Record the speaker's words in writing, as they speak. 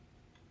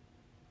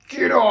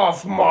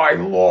off my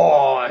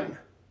lawn!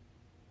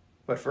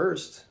 But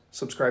first,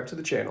 subscribe to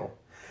the channel.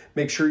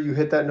 Make sure you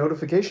hit that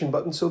notification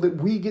button so that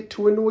we get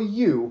to annoy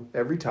you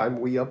every time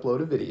we upload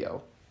a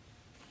video.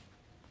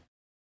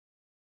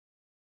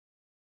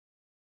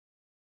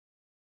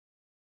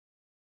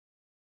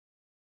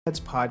 Dad's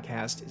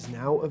podcast is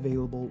now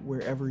available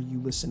wherever you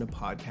listen to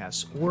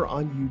podcasts or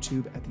on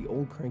YouTube at the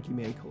Old Cranky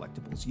Man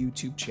Collectibles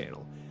YouTube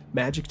channel.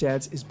 Magic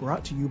Dads is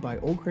brought to you by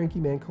Old Cranky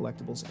Man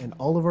Collectibles and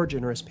all of our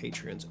generous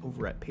patrons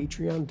over at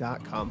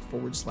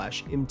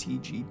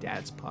patreon.com/MTG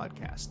Dads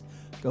Podcast.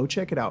 Go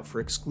check it out for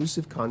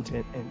exclusive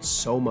content and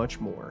so much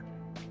more.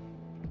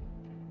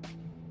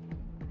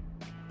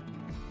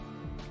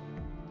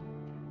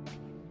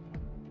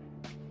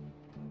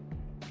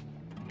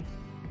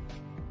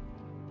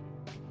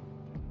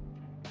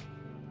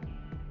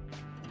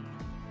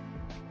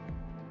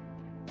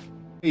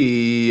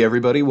 Hey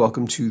everybody,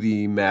 welcome to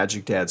the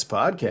Magic Dads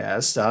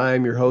Podcast.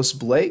 I'm your host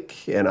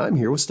Blake, and I'm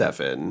here with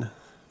Stefan.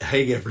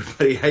 Hey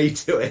everybody, how you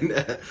doing?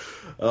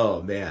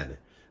 Oh man,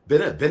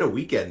 been a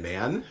weekend,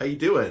 man. How you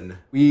doing?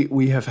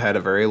 We have had a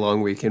very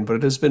long weekend, but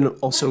it has been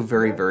also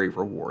very, very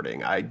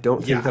rewarding. I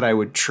don't think that I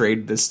would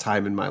trade this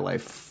time in my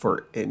life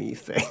for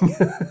anything.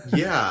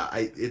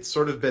 It's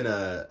sort of been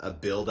a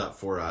build up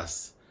for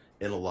us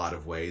in a lot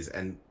of ways,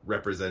 and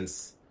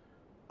represents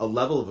a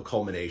level of a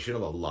culmination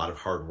of a lot of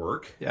hard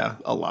work. Yeah,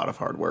 a lot of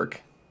hard work.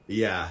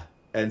 Yeah.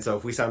 And so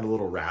if we sound a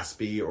little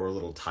raspy or a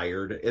little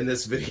tired in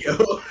this video,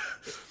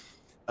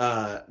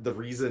 the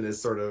reason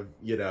is sort of,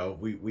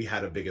 we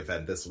had a big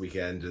event this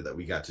weekend that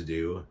we got to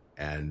do.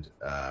 And,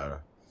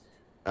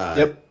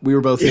 we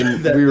were both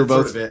in,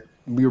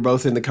 we were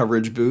both in the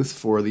coverage booth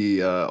for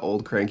the,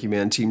 Old Cranky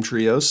Man Team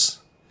Trios.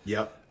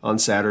 Yep. On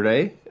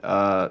Saturday.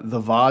 The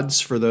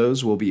VODs for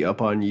those will be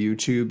up on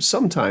YouTube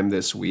sometime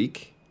this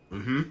week.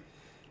 Mm-hmm.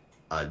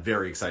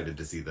 Very excited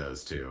to see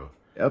those too.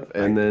 Yep,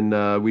 and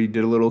then we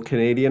did a little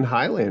Canadian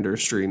Highlander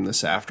stream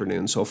this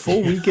afternoon. So a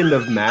full weekend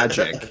of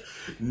Magic.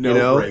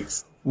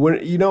 Breaks.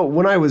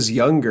 When I was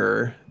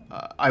younger,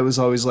 I was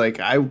always like,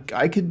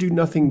 I could do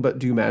nothing but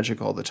do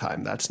Magic all the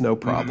time. That's no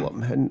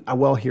problem. Mm-hmm. And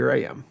well, here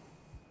I am.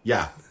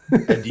 Yeah.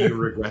 And do you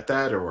regret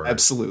that or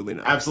absolutely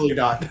not? Absolutely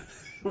not.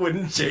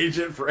 Wouldn't change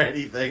it for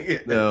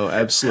anything. No,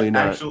 absolutely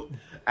not.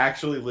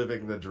 Actually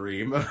living the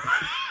dream.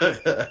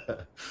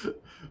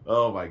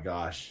 Oh my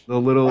gosh.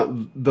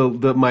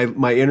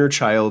 My inner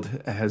child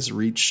has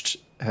reached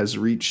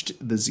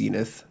the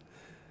zenith.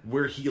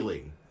 We're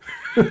healing.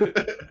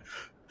 The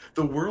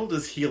world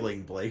is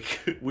healing,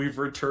 Blake. We've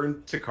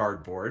returned to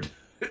cardboard.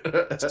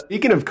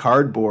 Speaking of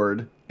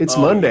cardboard, it's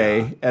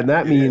Monday, and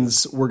that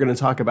means we're going to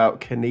talk about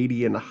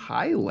Canadian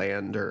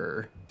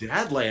Highlander.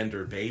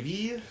 Dadlander,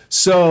 baby.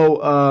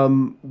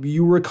 So,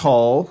 you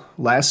recall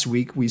last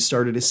week we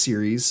started a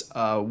series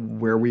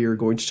where we are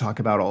going to talk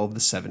about all of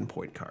the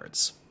 7-point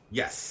cards.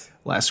 Yes.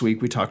 Last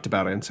week we talked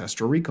about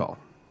Ancestral Recall.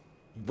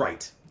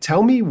 Right.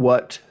 Tell me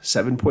what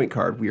 7-point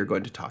card we are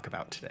going to talk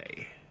about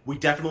today. We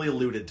definitely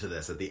alluded to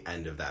this at the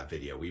end of that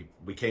video. We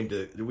came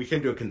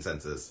to a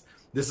consensus.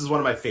 This is one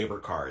of my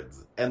favorite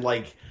cards. And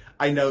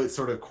I know it's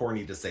sort of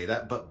corny to say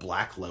that, but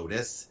Black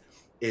Lotus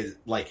is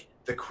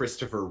the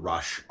Christopher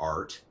Rush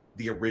art.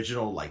 The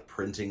original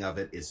printing of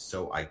it is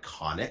so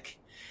iconic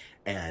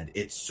and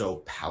it's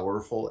so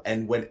powerful.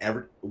 And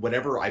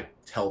whenever I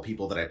tell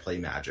people that I play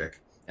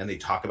Magic and they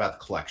talk about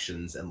the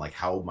collections and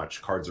how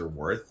much cards are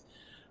worth,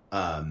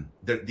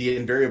 the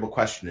invariable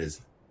question is,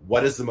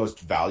 what is the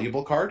most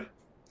valuable card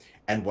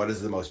and what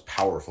is the most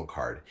powerful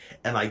card?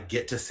 And I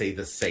get to say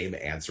the same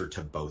answer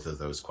to both of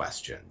those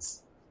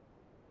questions,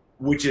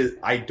 which is,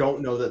 I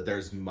don't know that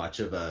there's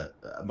much of a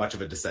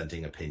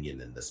dissenting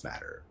opinion in this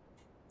matter.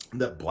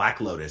 That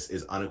Black Lotus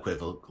is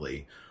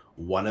unequivocally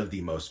one of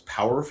the most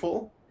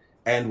powerful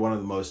and one of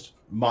the most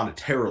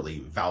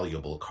monetarily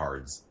valuable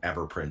cards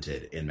ever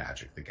printed in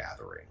Magic the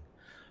Gathering.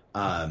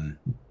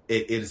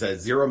 It is a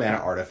 0-mana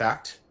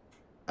artifact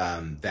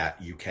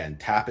that you can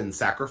tap and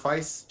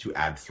sacrifice to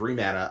add 3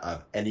 mana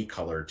of any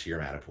color to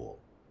your mana pool.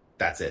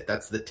 That's it.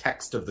 That's the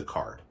text of the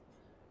card.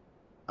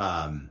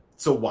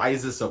 So why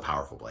is this so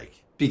powerful,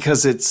 Blake?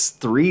 Because it's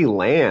 3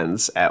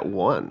 lands at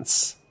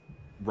once.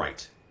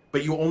 Right.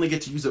 But you only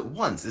get to use it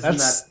once.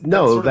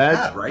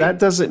 That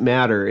doesn't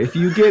matter. If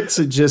you get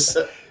to just...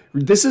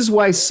 This is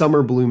why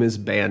Summer Bloom is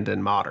banned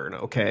in Modern,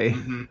 okay?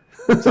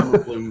 Mm-hmm. Summer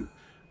Bloom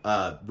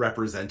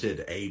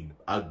represented a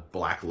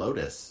Black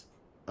Lotus.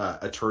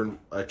 A turn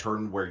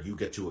where you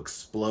get to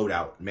explode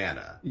out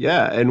mana.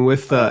 Yeah, and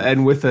with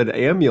an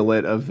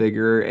Amulet of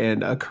Vigor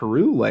and a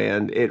Karoo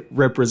land, it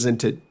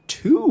represented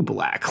 2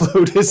 Black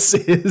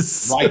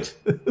Lotuses. Right.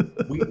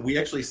 We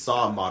actually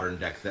saw a Modern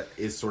deck that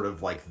is sort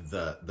of like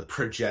the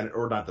progenitor,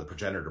 or not the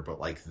progenitor,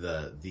 but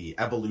the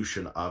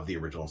evolution of the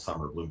original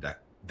Summer Bloom deck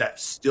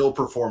that still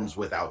performs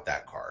without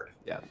that card.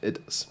 Yeah,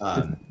 it does.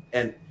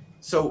 And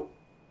so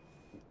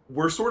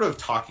we're sort of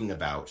talking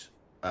about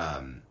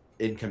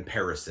in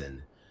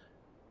comparison,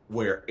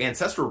 where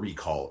Ancestral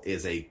Recall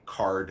is a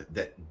card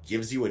that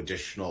gives you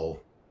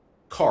additional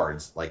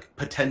cards, like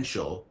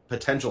potential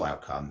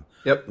outcome,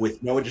 Yep.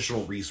 with no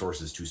additional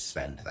resources to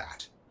spend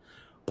that.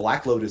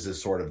 Black Lotus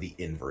is sort of the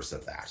inverse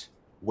of that,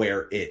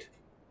 where it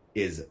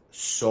is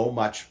so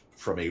much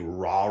from a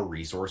raw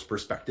resource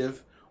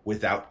perspective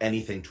without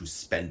anything to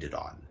spend it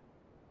on.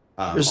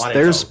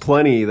 There's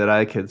plenty that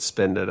I could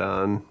spend it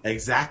on.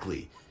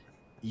 Exactly.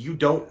 You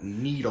don't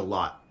need a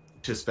lot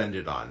to spend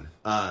it on.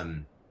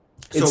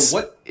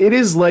 It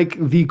is like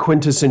the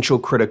quintessential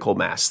critical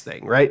mass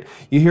thing, right?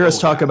 You hear us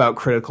talk about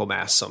critical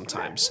mass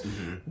sometimes.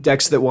 Mm-hmm.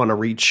 Decks that want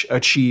to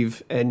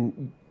achieve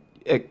an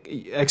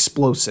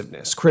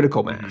explosiveness,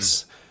 critical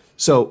mass. Mm-hmm.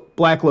 So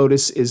Black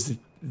Lotus is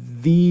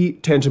the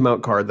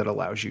tantamount card that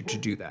allows you to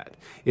do that.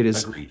 It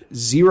is Agreed.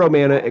 0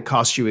 mana. It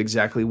costs you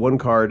exactly 1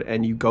 card,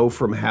 and you go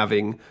from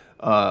having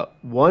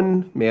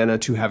 1 mana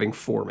to having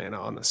 4 mana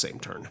on the same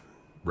turn.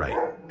 Right.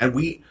 And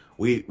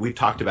we've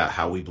talked about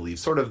how we believe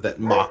sort of that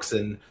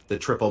Moxen, the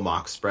triple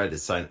Mox spread,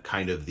 is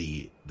kind of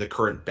the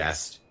current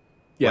best,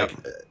 like,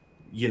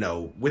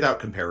 without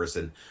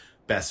comparison,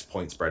 best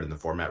point spread in the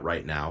format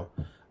right now.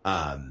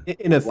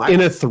 In a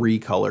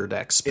 3-color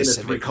deck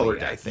specifically, in a 3-color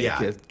deck, I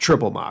think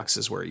triple Mox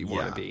is where you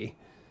want to be.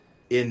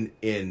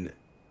 In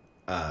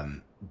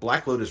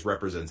Black Lotus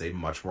represents a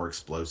much more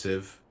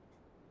explosive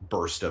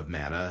burst of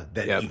mana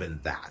than even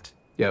that.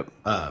 Yep.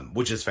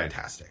 Which is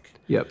fantastic.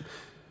 Yep.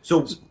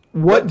 So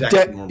what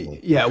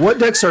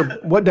decks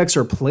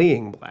are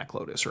playing Black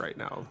Lotus right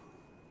now?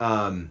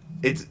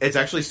 It's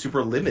actually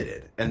super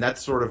limited, and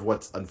that's sort of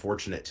what's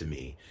unfortunate to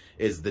me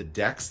is the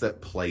decks that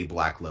play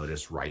Black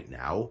Lotus right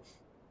now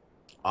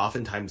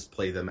oftentimes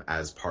play them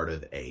as part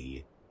of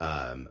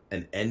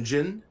an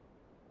engine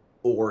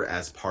or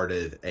as part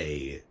of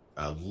a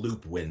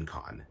loop win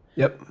con.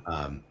 Yep.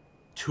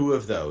 2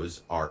 of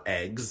those are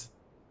Eggs,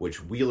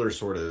 which Wheeler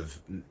sort of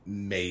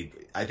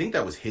made. I think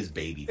that was his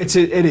baby. It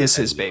is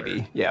his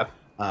baby. Yeah.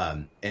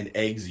 And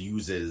Eggs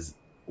uses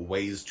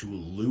ways to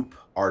loop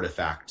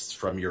artifacts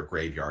from your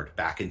graveyard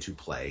back into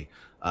play.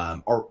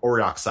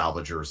 Auriok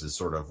Salvagers is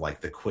sort of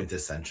like the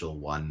quintessential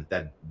one.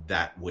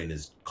 That win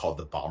is called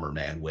the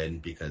Bomberman win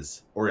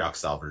because Auriok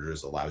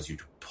Salvagers allows you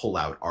to pull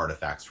out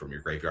artifacts from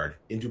your graveyard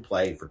into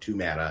play for 2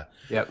 mana.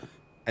 Yep.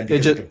 And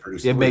because it can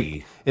produce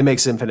 3. It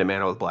makes infinite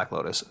mana with Black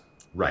Lotus.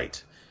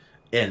 Right.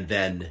 And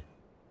then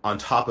on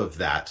top of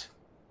that,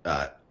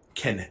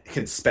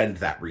 can spend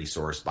that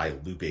resource by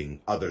looping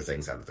other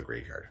things out of the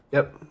graveyard.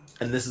 Yep.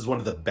 And this is one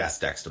of the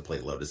best decks to play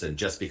Lotus in,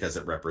 just because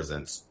it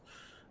represents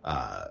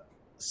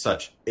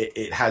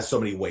it has so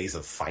many ways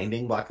of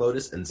finding Black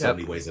Lotus and so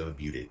many ways of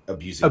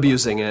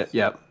abusing it.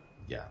 Yep.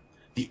 Yeah.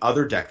 The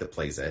other deck that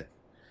plays it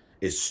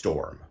is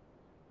Storm.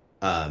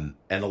 And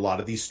a lot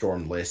of these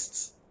Storm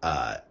lists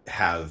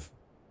have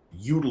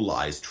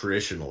utilized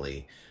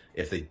traditionally,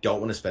 if they don't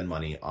want to spend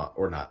money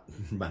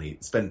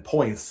spend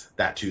points,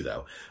 that too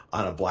though,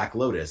 on a Black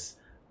Lotus,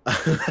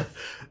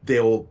 they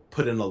will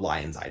put in a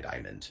Lion's Eye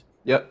Diamond.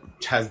 Yep.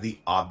 Which has the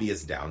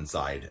obvious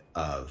downside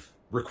of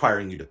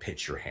requiring you to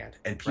pitch your hand,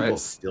 and people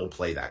still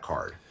play that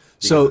card.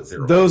 So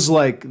those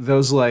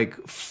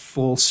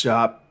full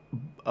stop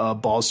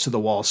balls to the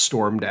wall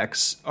Storm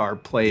decks are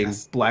playing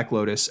Black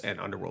Lotus and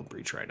Underworld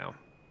Breach right now.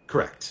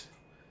 Correct.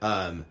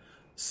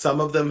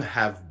 Some of them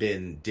have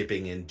been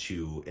dipping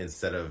into,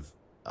 instead of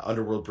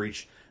Underworld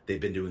Breach, they've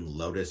been doing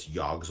Lotus,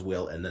 Yogg's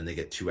Will, and then they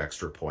get 2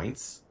 extra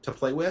points to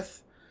play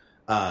with.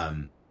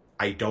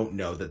 I don't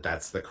know that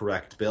that's the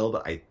correct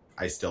build.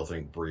 I still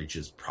think Breach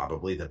is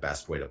probably the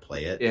best way to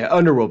play it. Yeah,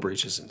 Underworld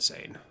Breach is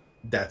insane.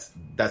 That's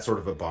sort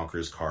of a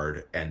bonkers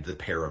card, and the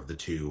pair of the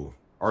 2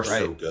 are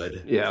so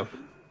good. Yeah.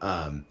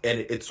 And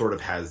it sort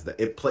of has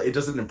it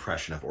does an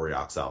impression of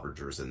Auriok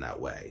Salvagers in that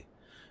way.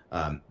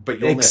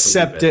 But you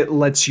except it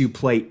lets you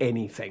play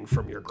anything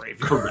from your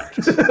graveyard. Correct.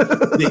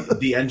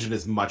 The engine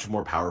is much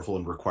more powerful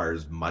and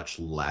requires much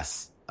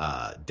less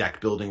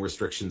deck building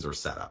restrictions or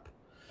setup.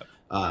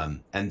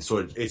 And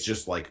so it's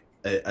just like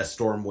a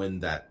Storm win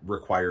that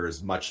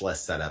requires much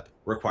less setup,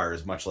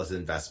 requires much less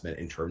investment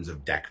in terms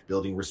of deck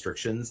building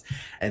restrictions,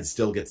 and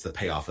still gets the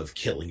payoff of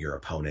killing your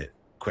opponent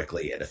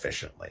quickly and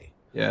efficiently.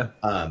 Yeah.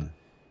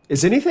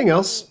 Is anything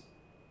else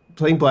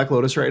playing Black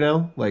Lotus right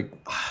now? Like,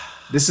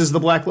 this is the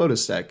Black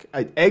Lotus deck.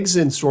 Eggs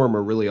and Storm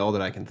are really all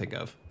that I can think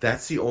of.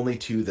 That's the only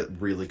 2 that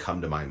really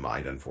come to my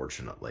mind,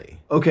 unfortunately.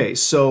 Okay,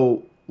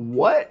 so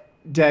what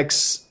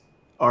decks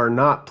are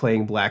not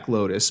playing Black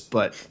Lotus,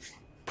 but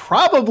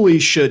probably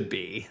should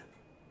be?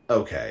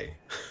 Okay,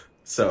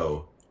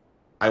 so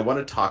I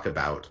want to talk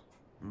about,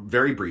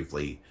 very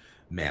briefly,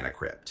 Mana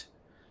Crypt.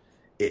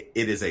 It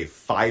is a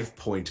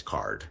 5-point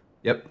card.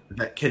 Yep.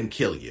 That can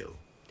kill you.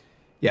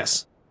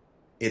 Yes.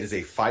 It is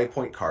a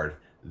 5-point card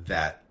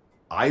that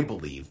I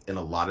believe in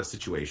a lot of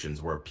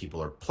situations where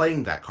people are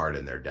playing that card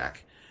in their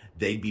deck,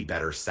 they'd be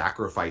better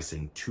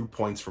sacrificing 2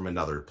 points from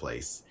another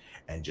place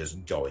and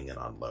just going in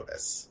on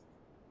Lotus.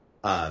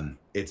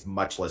 It's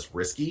much less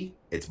risky.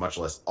 It's much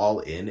less all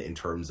in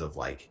terms of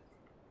like,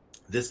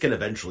 this can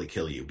eventually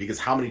kill you, because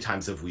how many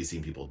times have we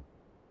seen people,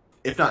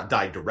 if not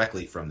die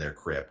directly from their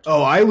crypt?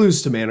 Oh, I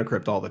lose to Mana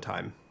Crypt all the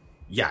time.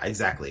 Yeah,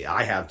 exactly.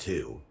 I have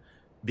too.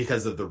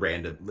 because of the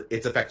random.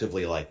 It's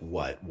effectively like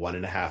what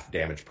 1.5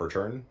 damage per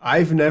turn.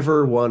 I've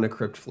never won a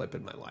crypt flip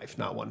in my life,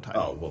 not one time.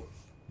 Oh well,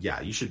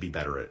 yeah, you should be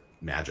better at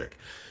Magic.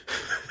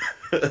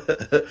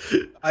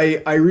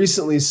 I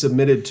recently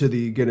submitted to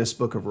the Guinness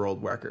Book of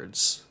World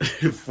Records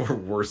For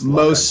worst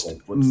most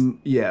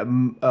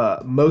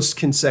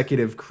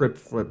consecutive crypt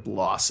flip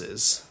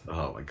losses.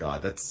 Oh my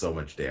god, that's so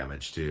much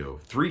damage too.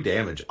 3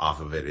 damage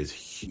off of it is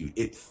huge.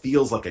 It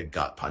feels like a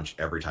gut punch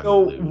every time.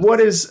 So you lose. what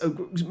is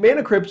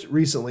Mana Crypt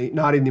recently?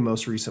 Not in the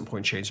most recent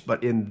point change,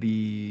 but in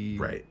the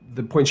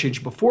point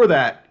change before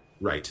that.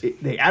 Right.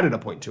 They added a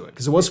point to it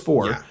because it was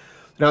 4. Yeah.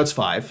 Now it's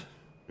 5.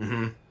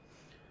 Mm-hmm.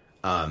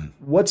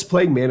 What's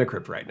playing Mana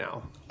Crypt right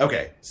now?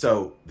 Okay,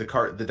 so the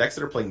decks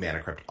that are playing Mana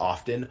Crypt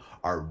often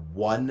are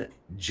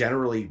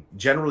generally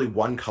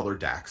one color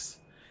decks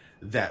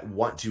that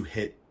want to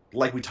hit,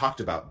 like we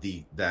talked about,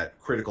 that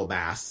critical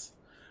mass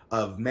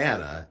of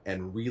mana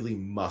and really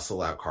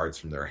muscle out cards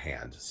from their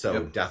hand.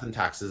 So Death and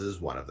Taxes is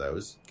one of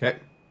those. Okay.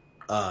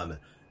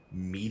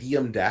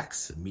 Medium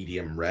decks,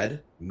 medium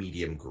red,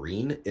 medium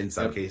green, in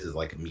some cases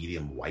like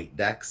medium white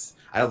decks.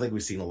 I don't think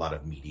we've seen a lot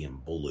of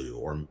medium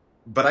blue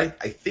but I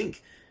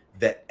think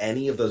that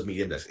any of those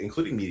medium decks,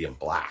 including medium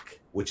black,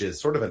 which is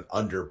sort of an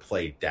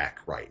underplayed deck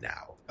right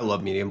now. I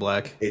love medium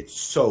black. It's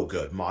so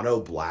good. Mono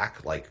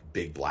black, like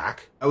big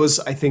black. That was,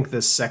 I think,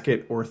 the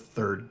second or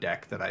third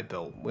deck that I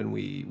built when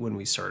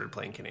we started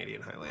playing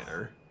Canadian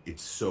Highlander.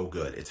 It's so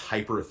good. It's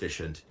hyper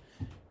efficient.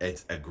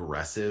 It's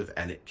aggressive,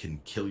 and it can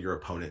kill your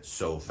opponent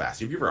so fast.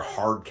 Have you ever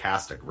hard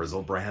cast a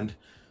Grizzlebrand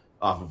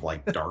off of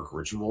like Dark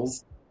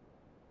Rituals?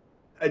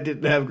 I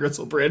didn't have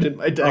Grizzlebrand in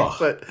my deck,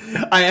 but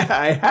I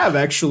have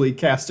actually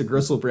cast a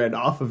Grizzlebrand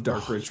off of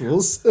Dark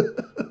Rituals.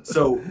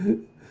 So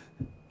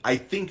I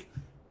think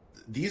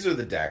these are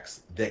the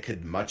decks that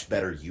could much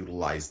better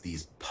utilize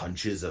these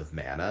punches of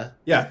mana.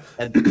 Yeah.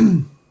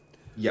 And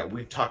yeah,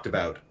 we've talked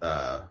about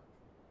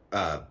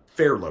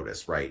Fair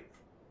Lotus, right?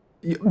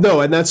 No,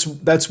 and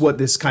that's what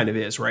this kind of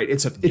is, right?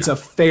 It's a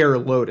fair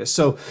Lotus.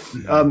 So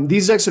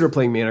these decks that are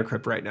playing Mana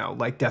Crypt right now,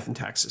 like Death and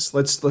Taxes.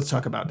 Let's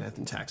talk about Death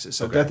and Taxes.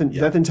 So Death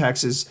and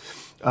Taxes,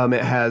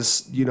 it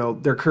has,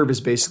 their curve is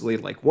basically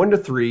like 1 to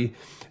 3.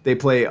 They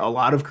play a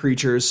lot of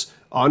creatures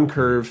on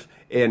curve,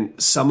 and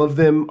some of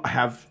them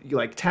have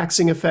like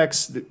taxing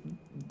effects.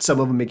 Some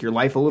of them make your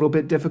life a little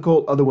bit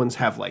difficult. Other ones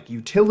have like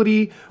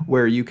utility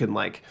where you can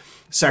like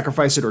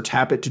sacrifice it or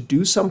tap it to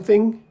do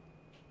something.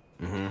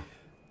 Mm-hmm.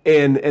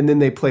 And then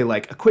they play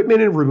like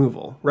equipment and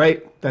removal,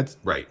 right? That's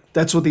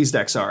what these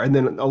decks are. And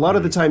then a lot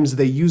of the times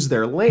they use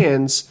their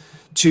lands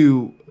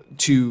to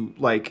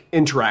like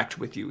interact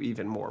with you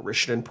even more.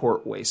 Rishadan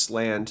Port,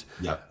 Wasteland,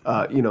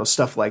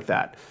 stuff like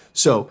that.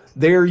 So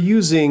they're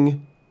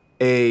using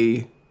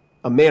a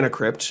Mana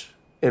Crypt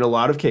in a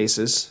lot of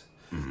cases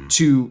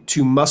to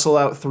muscle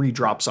out 3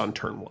 drops on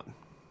turn 1.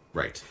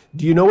 Right.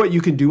 Do you know what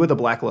you can do with a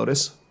Black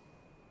Lotus?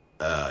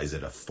 Is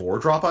it a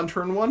 4-drop on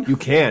turn 1? You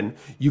can.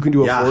 You can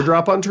do a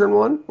 4-drop on turn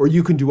 1, or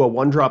you can do a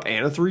 1-drop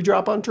and a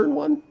 3-drop on turn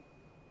 1.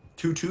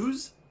 2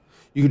 2s?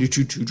 You can do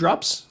 2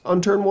 2-drops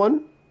on turn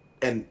 1.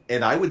 And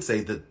I would say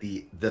that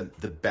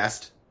the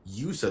best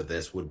use of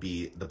this would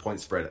be the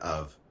point spread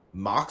of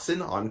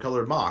Moxen,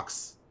 on-colored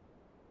Mox,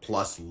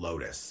 plus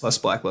Lotus. Plus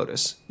Black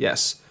Lotus,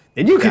 yes.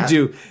 Then you can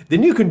do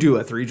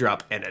a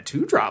 3-drop and a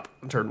 2-drop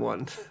on turn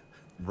 1.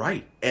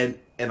 Right. And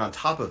on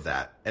top of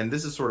that, and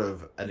this is sort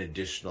of an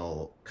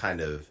additional kind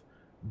of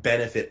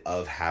benefit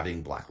of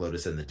having Black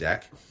Lotus in the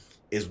deck,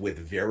 is with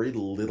very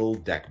little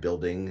deck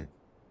building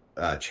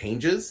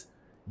changes,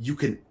 you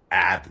can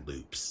add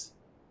loops.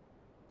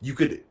 You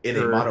could, in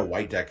a mono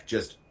white deck,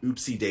 just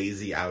oopsie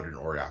daisy out an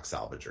Auriok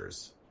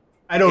Salvagers.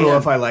 I don't know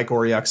if I like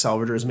Auriok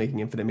Salvagers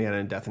making infinite mana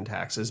and Death and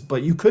Taxes,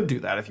 but you could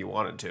do that if you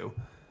wanted to.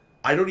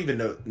 I don't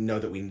even know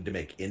that we need to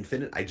make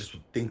infinite. I just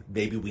think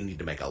maybe we need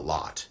to make a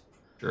lot.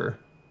 Sure.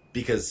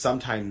 Because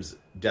sometimes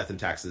Death and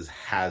Taxes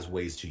has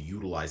ways to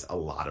utilize a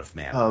lot of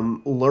mana.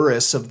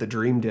 Luris of the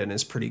Dream Den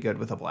is pretty good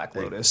with a Black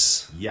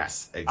Lotus.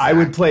 Yes,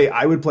 exactly.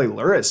 I would play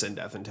Luris in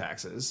Death and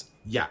Taxes.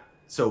 Yeah.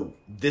 So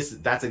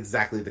that's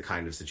exactly the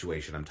kind of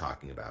situation I'm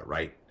talking about,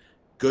 right?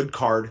 Good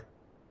card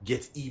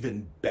gets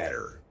even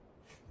better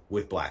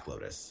with Black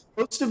Lotus.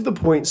 Most of the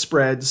point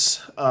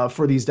spreads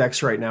for these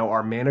decks right now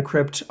are Mana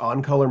Crypt,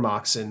 On Color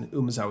Moxen,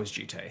 Umezawa's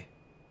Jitte.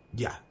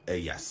 Yeah,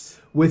 yes.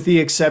 With the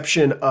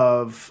exception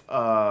of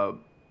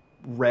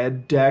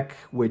red deck,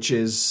 which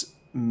is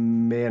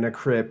Mana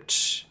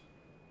Crypt,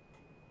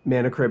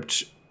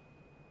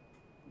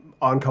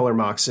 On Color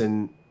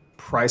Moxen,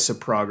 Price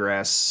of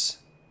Progress,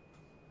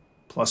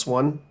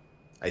 +1.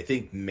 I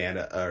think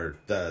mana or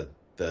the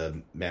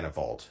Mana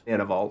Vault.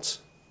 Mana Vault.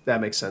 That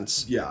makes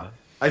sense. Yeah.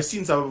 I've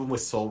seen some of them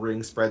with Soul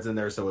Ring spreads in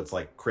there, so it's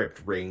like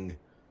Crypt Ring,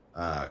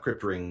 Price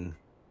of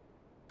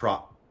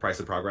Progress.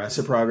 Price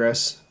of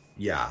Progress.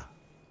 Yeah.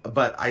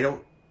 But I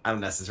don't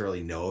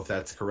necessarily know if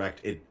that's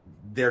correct.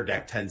 Their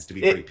deck tends to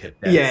be pretty pit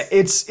dense. Yeah,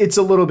 it's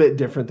a little bit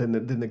different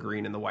than the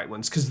green and the white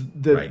ones, because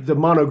the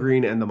mono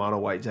green and the mono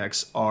white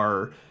decks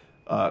are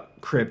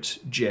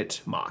Crypt,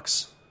 Jit,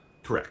 Mox.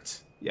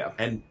 Correct. Yeah.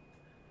 And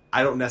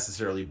I don't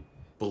necessarily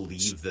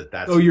believe that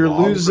that's you're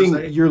wrong, losing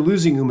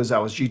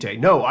Umezawa's Jite.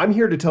 No, I'm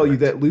here to tell you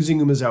that losing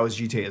Umezawa's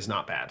Jite is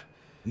not bad.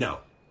 No.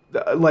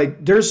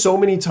 Like, there's so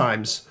many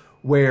times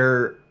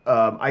where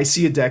I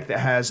see a deck that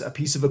has a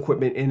piece of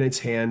equipment in its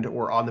hand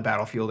or on the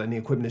battlefield, and the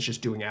equipment is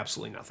just doing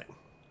absolutely nothing.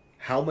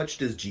 How much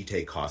does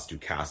Jite cost to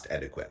cast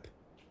and equip?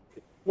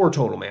 4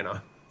 total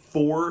mana.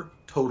 4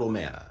 total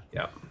mana.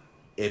 Yeah.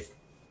 If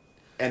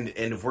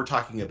we're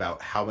talking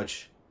about how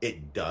much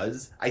it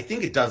does, I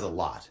think it does a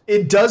lot.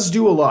 It does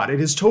do a lot. It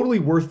is totally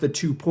worth the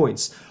 2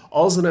 points.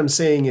 All that I'm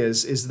saying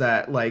is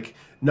that, like,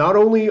 not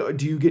only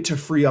do you get to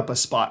free up a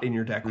spot in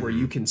your deck where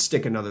you can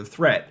stick another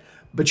threat,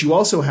 but you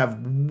also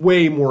have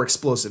way more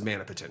explosive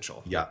mana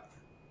potential. Yeah.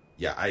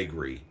 Yeah, I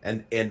agree.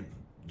 And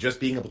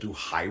just being able to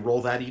high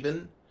roll that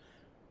even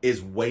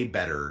is way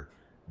better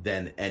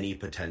than any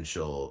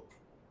potential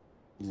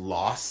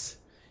loss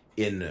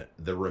in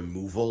the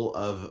removal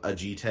of a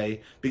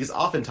Jite. Because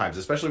oftentimes,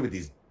 especially with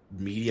these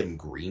medium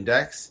green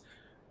decks,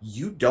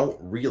 you don't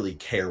really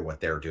care what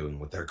they're doing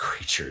with their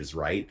creatures,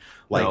 right?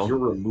 Like, your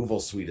removal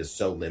suite is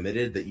so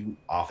limited that you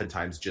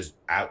oftentimes just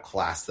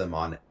outclass them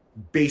on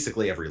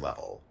basically every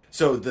level.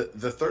 So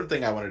the third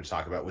thing I wanted to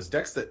talk about was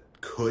decks that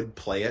could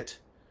play it.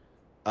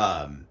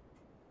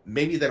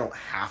 Maybe they don't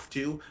have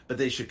to, but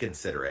they should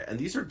consider it. And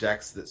these are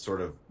decks that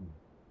sort of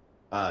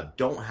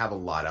don't have a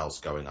lot else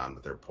going on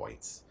with their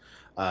points.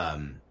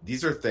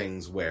 These are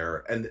things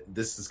where, and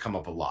this has come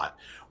up a lot,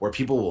 where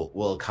people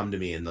will come to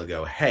me and they'll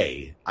go,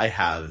 hey, I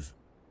have,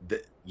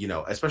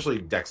 especially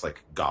decks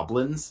like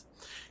goblins,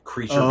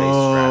 creature-based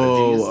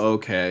strategies. Oh,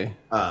 okay.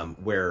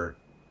 Where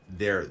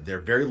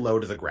they're very low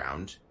to the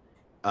ground,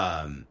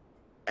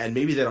 and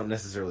maybe they don't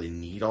necessarily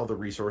need all the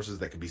resources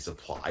that could be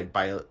supplied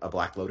by a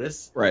Black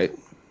Lotus. Right.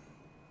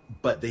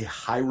 But the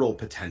high roll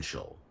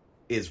potential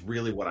is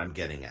really what I'm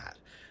getting at.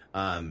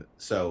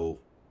 So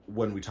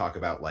when we talk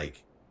about,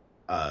 like,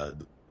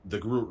 the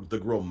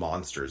Gruul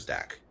Monsters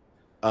deck,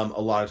 a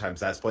lot of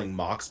times that's playing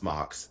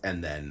Mox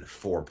and then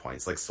 4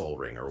 points, like Soul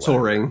Ring or whatever. Soul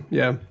Ring,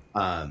 yeah.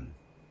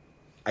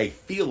 I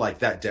feel like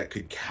that deck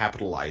could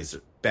capitalize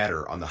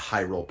better on the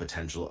high roll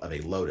potential of a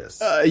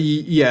Lotus.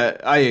 Yeah,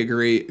 I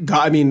agree.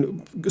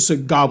 So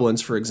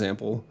goblins, for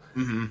example,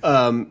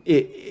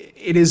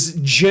 it is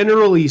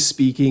generally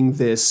speaking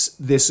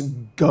this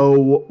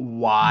go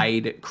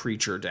wide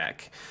creature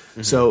deck.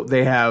 So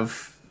they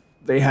have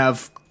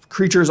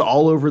creatures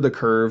all over the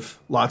curve,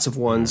 lots of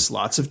 1s,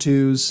 lots of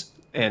 2s,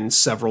 and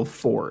several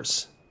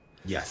 4s.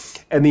 Yes.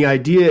 And the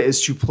idea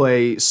is to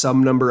play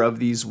some number of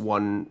these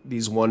one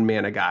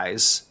mana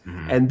guys,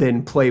 and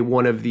then play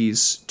one of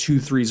these 2,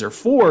 3s, or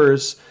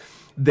 4s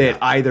that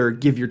either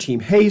give your team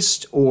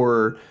haste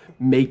or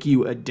make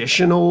you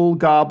additional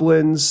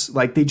goblins.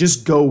 Like, they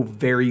just go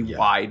very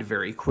wide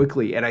very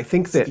quickly. And I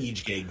think that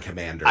Siege Gate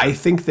Commander. I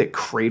think that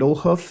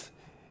Cradlehoof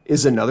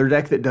is another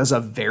deck that does a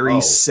very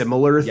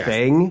similar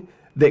thing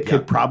that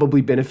could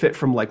probably benefit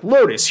from, like,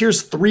 Lotus.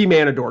 Here's 3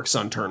 mana dorks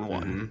on turn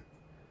 1.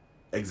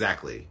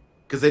 Exactly.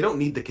 Because they don't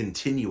need the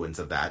continuance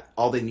of that.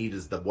 All they need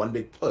is the one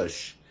big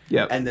push.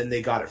 And then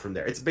they got it from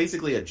there. It's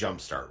basically a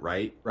jump start,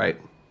 right? Right.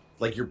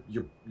 Like,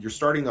 you're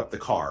starting up the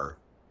car,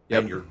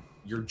 and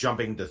you're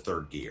jumping to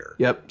third gear.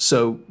 Yep.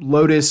 So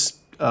Lotus,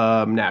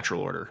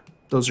 natural order.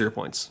 Those are your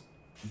points.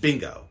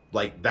 Bingo.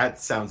 Like, that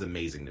sounds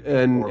amazing to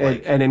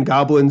me. And in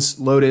Goblins,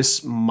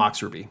 Lotus,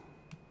 Mox Ruby.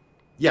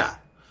 Yeah.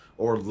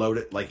 Or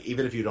Lotus, like,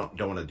 even if you don't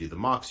want to do the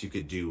Mox, you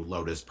could do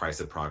Lotus, Price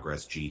of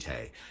Progress,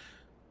 Jite.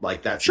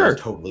 Like, that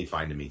sounds totally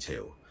fine to me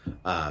too.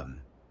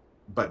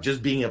 But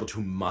just being able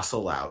to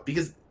muscle out,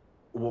 because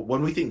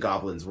when we think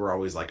goblins, we're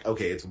always like,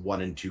 okay, it's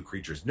 1 and 2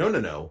 creatures.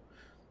 No.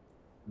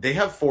 They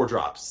have 4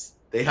 drops.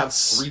 They have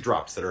 3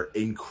 drops that are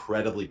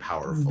incredibly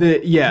powerful.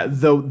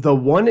 The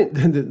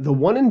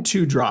 1 and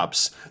 2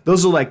 drops,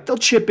 those are like, they'll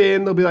chip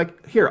in. They'll be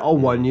like, here, I'll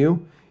 1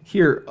 you.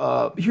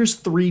 Here's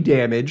 3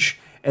 damage.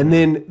 And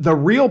then the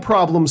real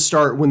problems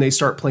start when they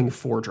start playing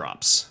 4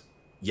 drops.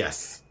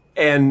 Yes.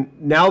 And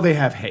now they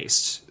have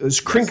haste.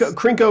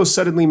 Krinko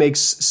suddenly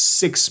makes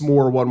 6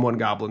 more 1/1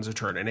 goblins a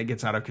turn, and it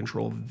gets out of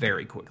control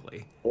very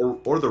quickly.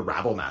 Or the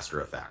Rabble Master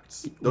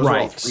effects. Those are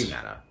all 3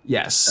 mana.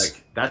 Yes.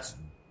 Like,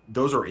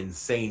 those are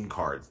insane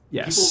cards.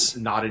 Yes.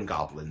 People not in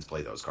Goblins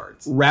play those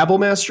cards. Rabble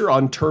Master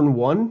on turn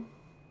 1?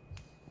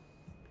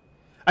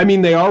 I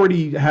mean, they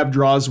already have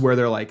draws where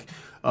they're like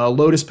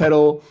Lotus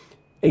Petal,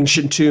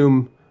 Ancient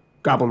Tomb,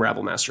 Goblin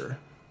Rabble Master.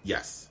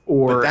 Yes.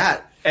 Or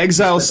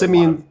Exile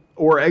Simian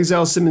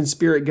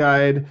Spirit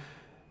Guide,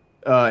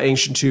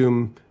 Ancient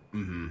Tomb,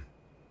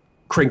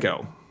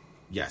 Krinko.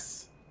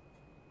 Yes.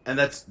 And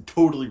that's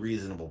totally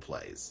reasonable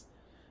plays.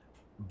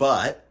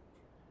 But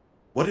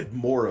what if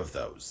more of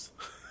those?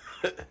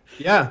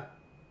 Yeah.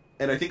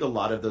 And I think a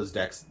lot of those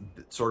decks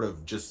sort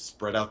of just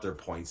spread out their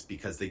points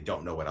because they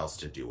don't know what else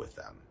to do with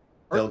them.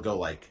 They'll go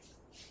like...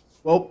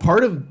 Well,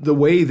 part of the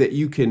way that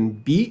you can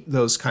beat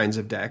those kinds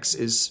of decks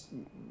is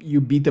you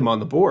beat them on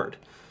the board.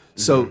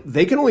 So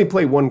they can only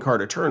play 1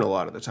 card a turn a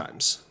lot of the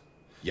times.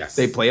 Yes.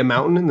 They play a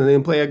mountain and then they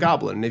play a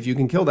goblin. And if you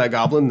can kill that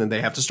goblin, then they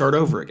have to start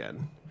over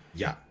again.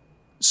 Yeah.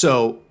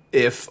 So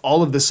if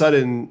all of the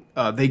sudden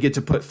they get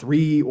to put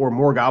 3 or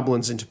more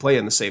goblins into play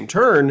in the same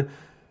turn,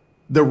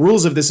 the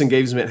rules of this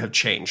engagement have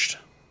changed.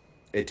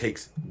 It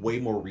takes way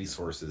more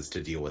resources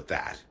to deal with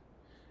that.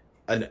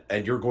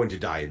 And you're going to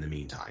die in the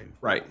meantime.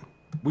 Right.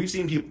 We've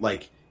seen people,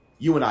 like,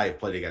 you and I have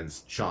played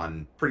against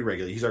Sean pretty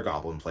regularly. He's our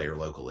goblin player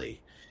locally.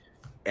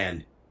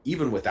 And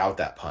even without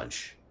that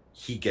punch,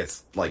 he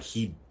gets, like,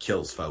 he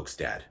kills folks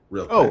dead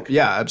real quick. Oh,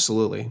 yeah,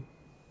 absolutely.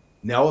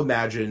 Now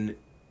imagine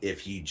if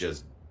he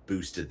just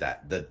boosted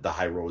that, the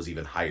high roll was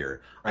even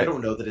higher. Right. I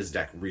don't know that his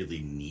deck really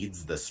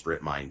needs the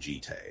Sprint Mine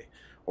GT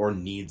or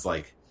needs,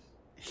 like,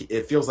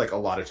 it feels like a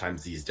lot of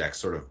times these decks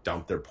sort of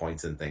dump their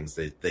points in things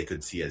that they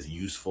could see as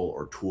useful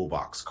or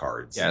toolbox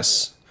cards.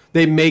 Yes.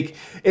 They make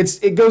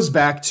it goes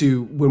back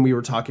to when we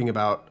were talking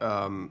about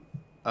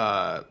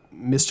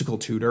Mystical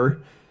Tutor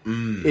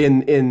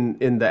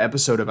in the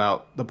episode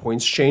about the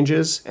points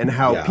changes and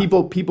how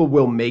people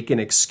will make an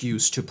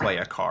excuse to play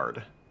a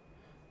card.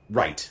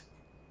 Right.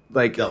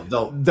 Like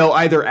they'll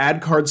either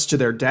add cards to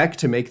their deck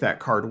to make that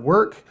card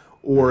work,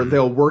 or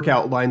they'll work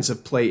out lines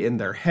of play in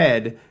their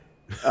head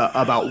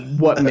about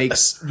what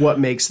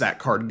makes that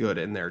card good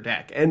in their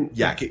deck. And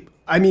yeah,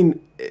 I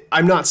mean,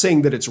 I'm not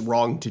saying that it's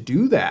wrong to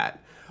do that,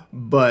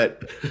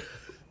 but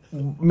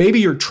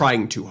maybe you're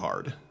trying too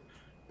hard.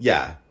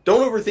 Yeah,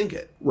 don't overthink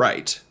it.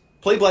 Right.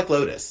 Play Black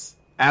Lotus.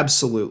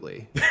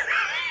 Absolutely.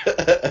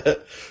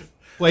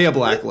 Play a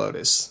Black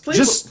Lotus. Play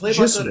Black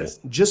Lotus.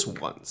 Just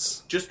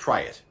once. Just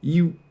try it.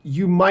 You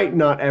might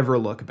not ever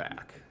look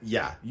back.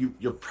 Yeah,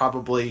 you're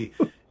probably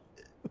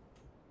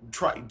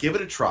give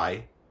it a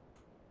try.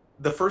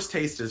 The first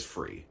taste is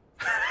free.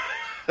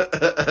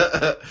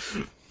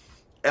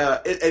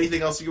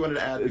 Anything else you wanted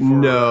to add?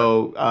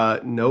 No,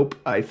 nope.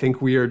 I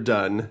think we are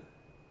done.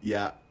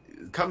 Yeah,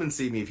 come and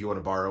see me if you want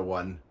to borrow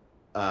one.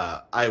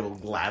 I will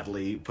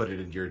gladly put it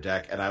in your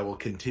deck, and I will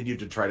continue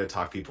to try to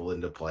talk people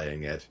into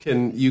playing it.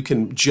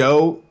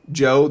 Joe,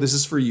 this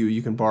is for you.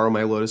 You can borrow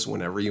my Lotus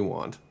whenever you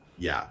want.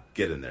 Yeah,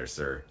 get in there,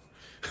 sir.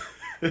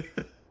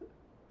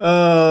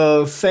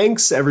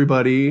 Thanks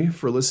everybody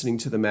for listening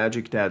to the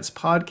Magic Dads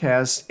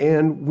podcast,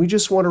 and we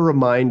just want to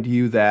remind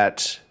you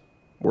that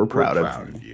we're proud of you.